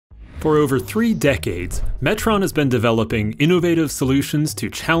For over 3 decades, Metron has been developing innovative solutions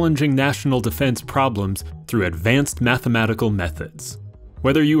to challenging national defense problems through advanced mathematical methods.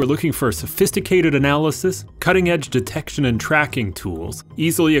 Whether you are looking for sophisticated analysis, cutting-edge detection and tracking tools,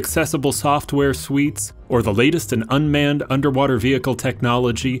 easily accessible software suites, or the latest in unmanned underwater vehicle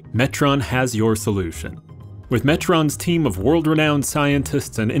technology, Metron has your solution. With Metron's team of world-renowned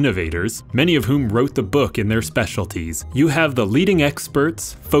scientists and innovators, many of whom wrote the book in their specialties, you have the leading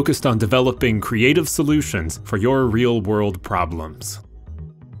experts focused on developing creative solutions for your real-world problems.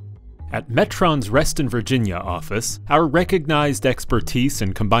 At Metron's Reston, Virginia office, our recognized expertise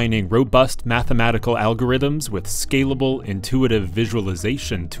in combining robust mathematical algorithms with scalable, intuitive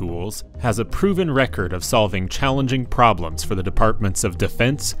visualization tools has a proven record of solving challenging problems for the Departments of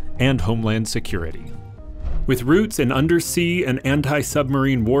Defense and Homeland Security. With roots in undersea and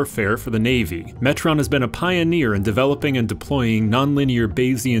anti-submarine warfare for the Navy, Metron has been a pioneer in developing and deploying nonlinear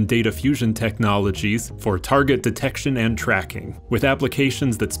Bayesian data fusion technologies for target detection and tracking, with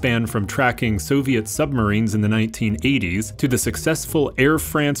applications that span from tracking Soviet submarines in the 1980s to the successful Air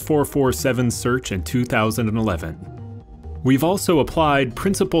France 447 search in 2011. We've also applied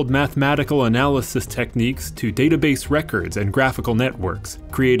principled mathematical analysis techniques to database records and graphical networks,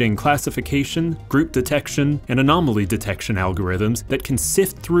 creating classification, group detection, and anomaly detection algorithms that can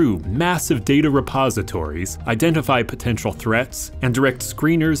sift through massive data repositories, identify potential threats, and direct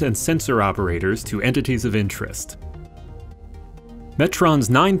screeners and sensor operators to entities of interest. Metron's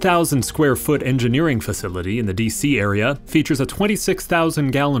 9,000 square foot engineering facility in the DC area features a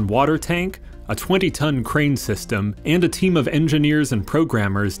 26,000-gallon water tank, a 20-ton crane system, and a team of engineers and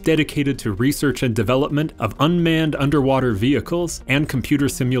programmers dedicated to research and development of unmanned underwater vehicles and computer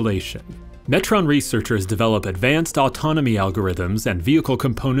simulation. Metron researchers develop advanced autonomy algorithms and vehicle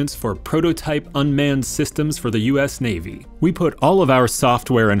components for prototype unmanned systems for the US Navy. We put all of our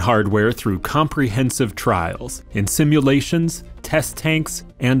software and hardware through comprehensive trials, in simulations, test tanks,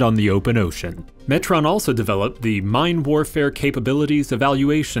 and on the open ocean. Metron also developed the Mine Warfare Capabilities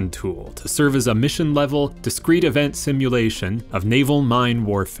Evaluation tool to serve as a mission-level, discrete event simulation of naval mine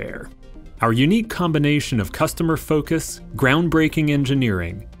warfare. Our unique combination of customer focus, groundbreaking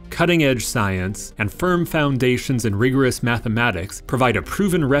engineering, cutting-edge science, and firm foundations in rigorous mathematics provide a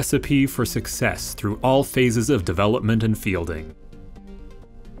proven recipe for success through all phases of development and fielding.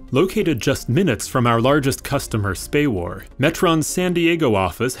 Located just minutes from our largest customer, SpaceWar, Metron's San Diego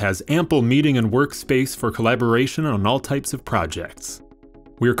office has ample meeting and workspace for collaboration on all types of projects.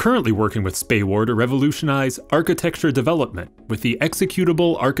 We are currently working with SpaceWar to revolutionize architecture development with the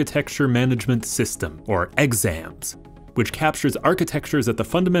Executable Architecture Management System, or EXAMS, which captures architectures at the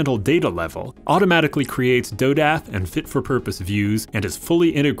fundamental data level, automatically creates DODAF and fit-for-purpose views, and is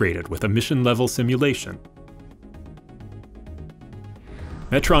fully integrated with a mission-level simulation.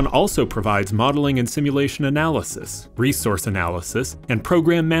 Metron also provides modeling and simulation analysis, resource analysis, and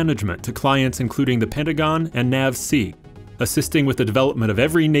program management to clients including the Pentagon and NAVSEA, assisting with the development of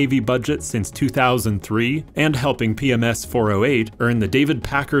every Navy budget since 2003 and helping PMS 408 earn the David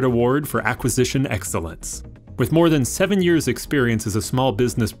Packard Award for Acquisition Excellence. With more than 7 years' experience as a small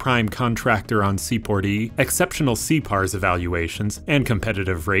business prime contractor on Seaport E, exceptional CPARS evaluations, and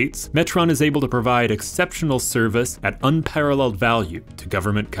competitive rates, Metron is able to provide exceptional service at unparalleled value to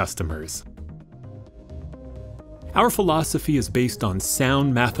government customers. Our philosophy is based on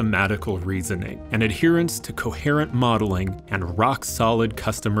sound mathematical reasoning and adherence to coherent modeling and rock-solid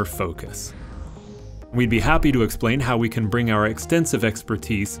customer focus. We'd be happy to explain how we can bring our extensive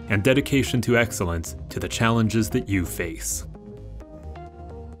expertise and dedication to excellence to the challenges that you face.